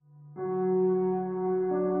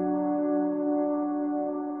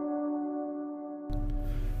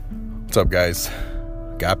What's up, guys?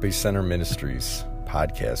 Agape Center Ministries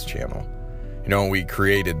podcast channel. You know, when we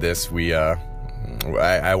created this,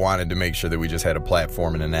 I wanted to make sure that we just had a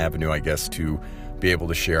platform and an avenue, I guess, to be able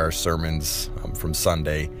to share our sermons from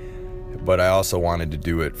Sunday. But I also wanted to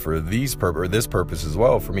do it for this purpose as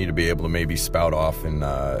well, for me to be able to maybe spout off and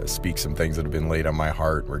speak some things that have been laid on my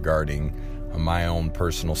heart regarding my own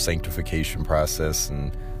personal sanctification process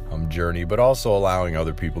and journey, but also allowing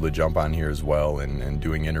other people to jump on here as well and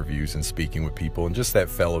doing interviews and speaking with people and just that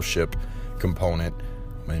fellowship component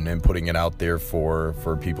and putting it out there for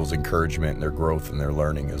people's encouragement and their growth and their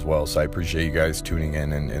learning as well. So I appreciate you guys tuning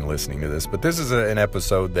in and listening to this. But this is an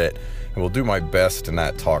episode that I will do my best to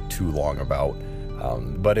not talk too long about.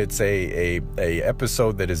 But it's a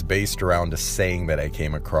episode that is based around a saying that I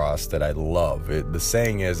came across that I love. The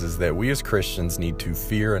saying is that we as Christians need to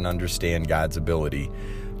fear and understand God's ability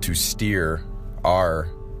to steer our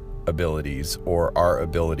abilities, or our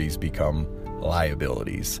abilities become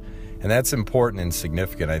liabilities. And that's important and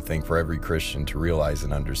significant, I think, for every Christian to realize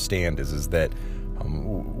and understand is that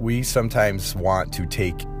we sometimes want to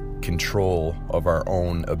take control of our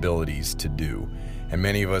own abilities to do. And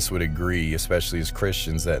many of us would agree, especially as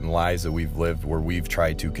Christians, that in lives that we've lived where we've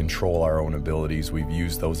tried to control our own abilities, we've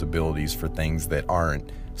used those abilities for things that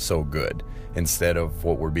aren't so good, instead of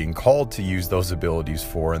what we're being called to use those abilities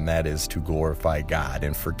for, and that is to glorify God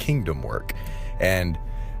and for kingdom work. And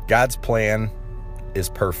God's plan is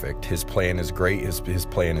perfect. His plan is great. His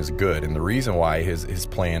plan is good. And the reason why his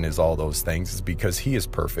plan is all those things is because he is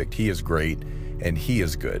perfect, he is great, and he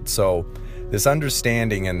is good. So this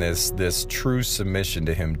understanding and this true submission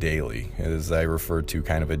to him daily, as I refer to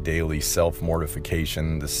kind of a daily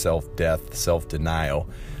self-mortification, the self-death, self-denial,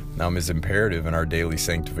 is imperative in our daily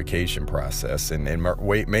sanctification process and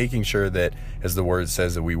making sure that, as the word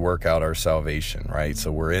says, that we work out our salvation, right?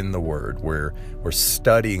 So we're in the word, we're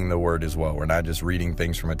studying the word as well. We're not just reading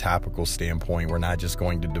things from a topical standpoint. We're not just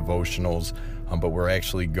going to devotionals, but we're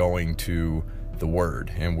actually going to the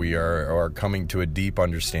word, and we are coming to a deep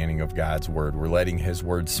understanding of God's word. We're letting his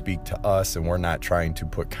word speak to us, and we're not trying to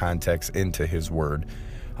put context into his word.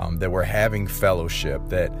 That we're having fellowship,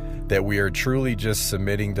 that we are truly just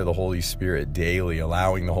submitting to the Holy Spirit daily,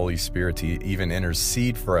 allowing the Holy Spirit to even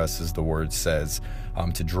intercede for us, as the word says,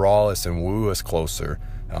 to draw us and woo us closer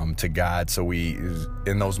to God. So we,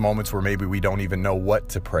 in those moments where maybe we don't even know what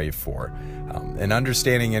to pray for, and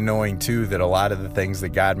understanding and knowing too that a lot of the things that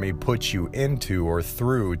God may put you into or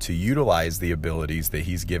through to utilize the abilities that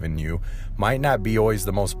he's given you might not be always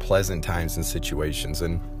the most pleasant times and situations.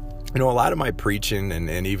 And you know, a lot of my preaching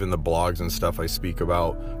and even the blogs and stuff I speak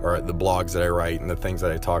about, or the blogs that I write and the things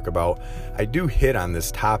that I talk about, I do hit on this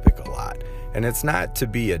topic a lot. And it's not to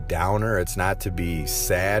be a downer. It's not to be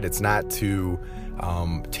sad. It's not to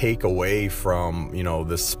take away from,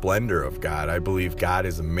 the splendor of God. I believe God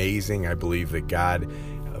is amazing. I believe that God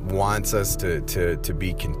wants us to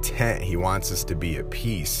be content. He wants us to be at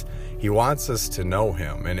peace. He wants us to know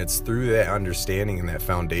him, and it's through that understanding and that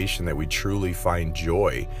foundation that we truly find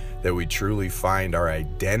joy, that we truly find our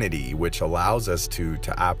identity, which allows us to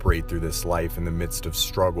operate through this life in the midst of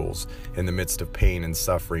struggles, in the midst of pain and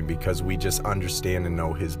suffering, because we just understand and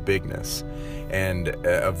know his bigness. And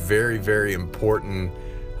a very, very important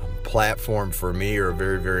platform for me, or a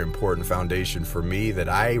very, very important foundation for me that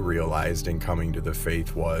I realized in coming to the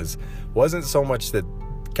faith wasn't so much that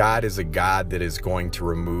God is a God that is going to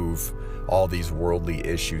remove all these worldly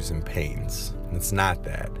issues and pains. It's not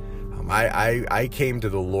that. I came to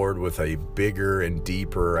the Lord with a bigger and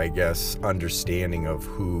deeper, I guess, understanding of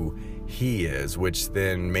who he is, which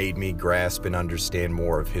then made me grasp and understand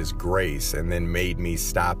more of his grace, and then made me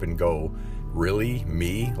stop and go, really?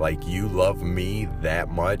 Me? Like, you love me that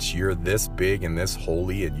much? You're this big and this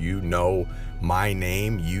holy, and you know my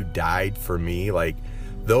name? You died for me? Like,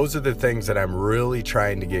 those are the things that I'm really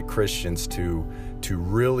trying to get Christians to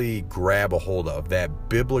really grab a hold of, that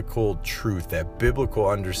biblical truth, that biblical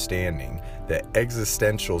understanding, that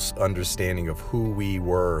existential understanding of who we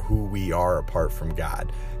were, who we are apart from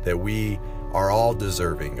God, that we are all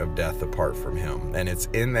deserving of death apart from him. And it's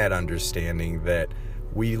in that understanding that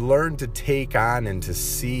we learn to take on and to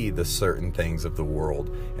see the certain things of the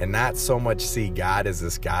world, and not so much see God as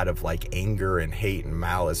this God of like anger and hate and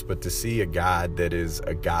malice, but to see a God that is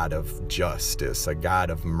a God of justice, a God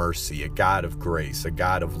of mercy, a God of grace, a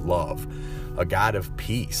God of love, a God of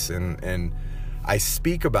peace. And I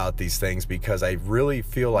speak about these things because I really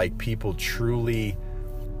feel like people truly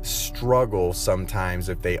struggle sometimes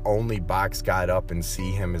if they only box God up and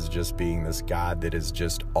see him as just being this God that is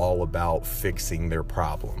just all about fixing their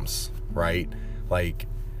problems, right? Like,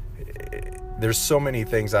 there's so many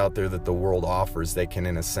things out there that the world offers that can,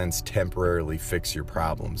 in a sense, temporarily fix your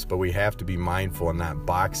problems. But we have to be mindful and not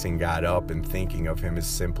boxing God up and thinking of him as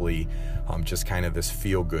simply just kind of this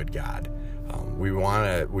feel-good God. We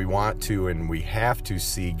want to, and we have to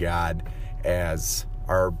see God as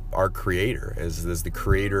our creator, as the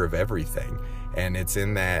creator of everything. And it's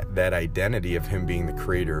in that identity of him being the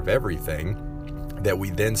creator of everything that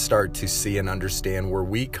we then start to see and understand where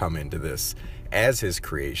we come into this as his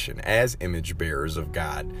creation, as image bearers of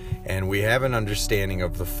God. And we have an understanding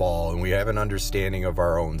of the fall, and we have an understanding of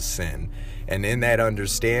our own sin. And in that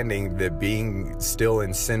understanding, that being still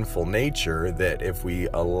in sinful nature, that if we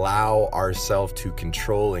allow ourselves to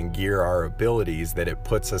control and gear our abilities, that it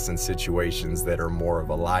puts us in situations that are more of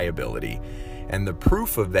a liability. And the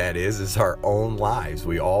proof of that is our own lives.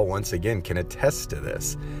 We all, once again, can attest to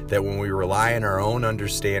this, that when we rely on our own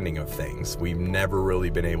understanding of things, we've never really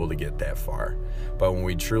been able to get that far. But when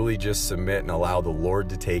we truly just submit and allow the Lord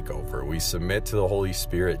to take over, we submit to the Holy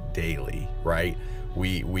Spirit daily, right?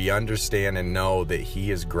 We understand and know that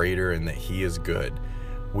he is greater and that he is good.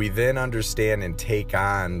 We then understand and take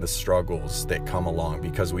on the struggles that come along,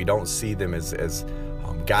 because we don't see them as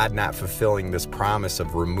God not fulfilling this promise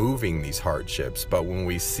of removing these hardships. But when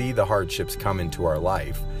we see the hardships come into our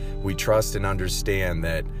life, we trust and understand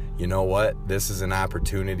that, you know what, this is an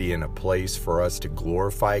opportunity and a place for us to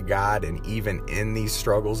glorify God. And even in these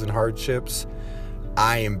struggles and hardships,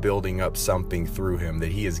 I am building up something through him,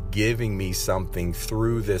 that he is giving me something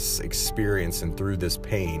through this experience and through this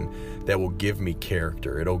pain that will give me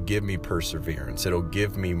character. It'll give me perseverance. It'll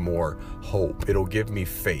give me more hope. It'll give me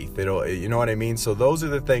faith. You know what I mean? So those are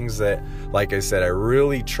the things that, like I said, I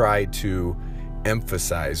really try to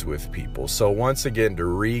emphasize with people. So once again, to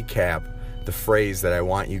recap, the phrase that I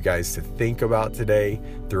want you guys to think about today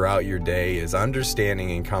throughout your day is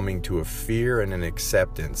understanding and coming to a fear and an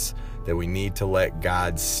acceptance that we need to let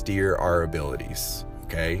God steer our abilities,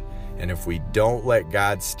 okay? And if we don't let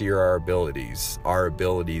God steer our abilities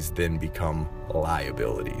then become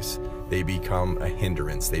liabilities. They become a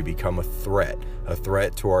hindrance. They become a threat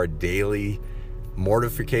to our daily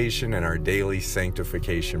mortification and our daily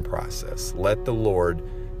sanctification process. Let the Lord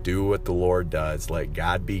do what the Lord does. Let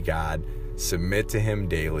God be God. Submit to him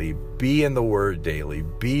daily. Be in the Word daily.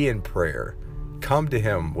 Be in prayer. Come to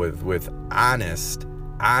him with honest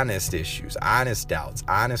issues, honest doubts,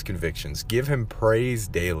 honest convictions. Give him praise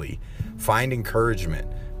daily. Find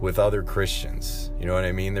encouragement with other Christians. You know what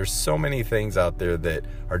I mean? There's so many things out there that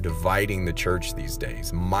are dividing the church these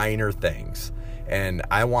days, minor things. And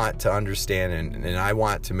I want to understand and I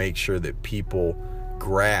want to make sure that people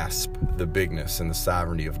grasp the bigness and the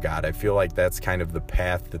sovereignty of God. I feel like that's kind of the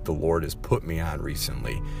path that the Lord has put me on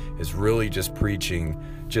recently, is really just preaching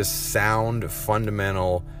just sound,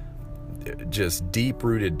 fundamental, just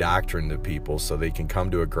deep-rooted doctrine to people so they can come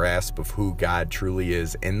to a grasp of who God truly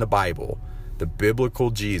is in the Bible, the biblical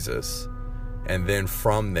Jesus, and then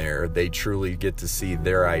from there they truly get to see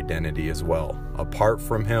their identity as well, apart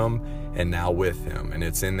from him and now with him. And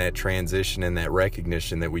it's in that transition and that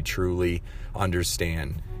recognition that we truly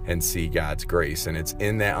understand and see God's grace. And it's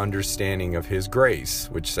in that understanding of his grace,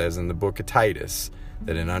 which says in the book of Titus,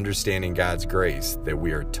 that in understanding God's grace, that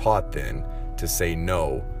we are taught then to say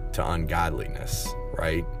no to ungodliness,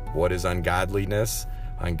 right? What is ungodliness?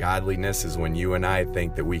 Ungodliness is when you and I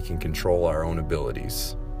think that we can control our own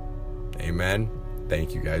abilities. Amen.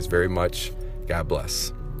 Thank you guys very much. God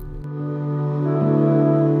bless.